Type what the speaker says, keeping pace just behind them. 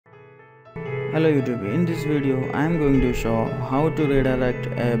Hello YouTube, in this video I am going to show how to redirect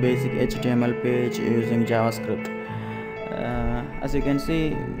a basic HTML page using JavaScript. As you can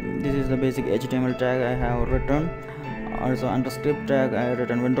see, this is the basic HTML tag I have written. Also under script tag I have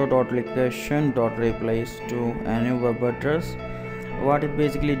written window.location.replace to a new web address. What it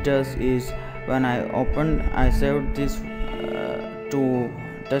basically does is when I saved this to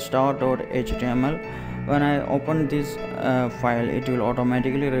test.html. When I open this file, it will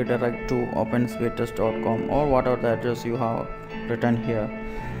automatically redirect to openspeedtest.com or whatever the address you have written here.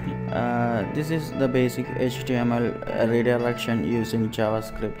 This is the basic HTML redirection using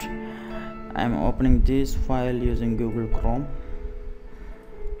JavaScript. I am opening this file using Google Chrome.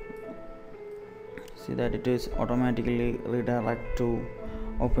 See that it is automatically redirect to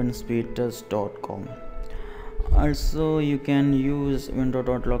openspeedtest.com. Also you can use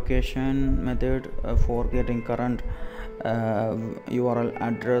window.location method for getting current URL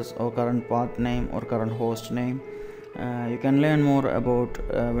address or current path name or current host name. You can learn more about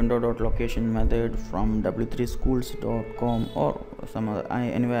window.location method from w3schools.com or some other.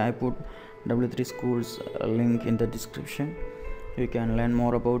 I put w3 schools link in the description. You can learn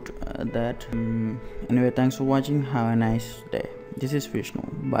more about that. Anyway, thanks for watching. Have a nice day. This is Vishnu.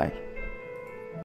 Bye.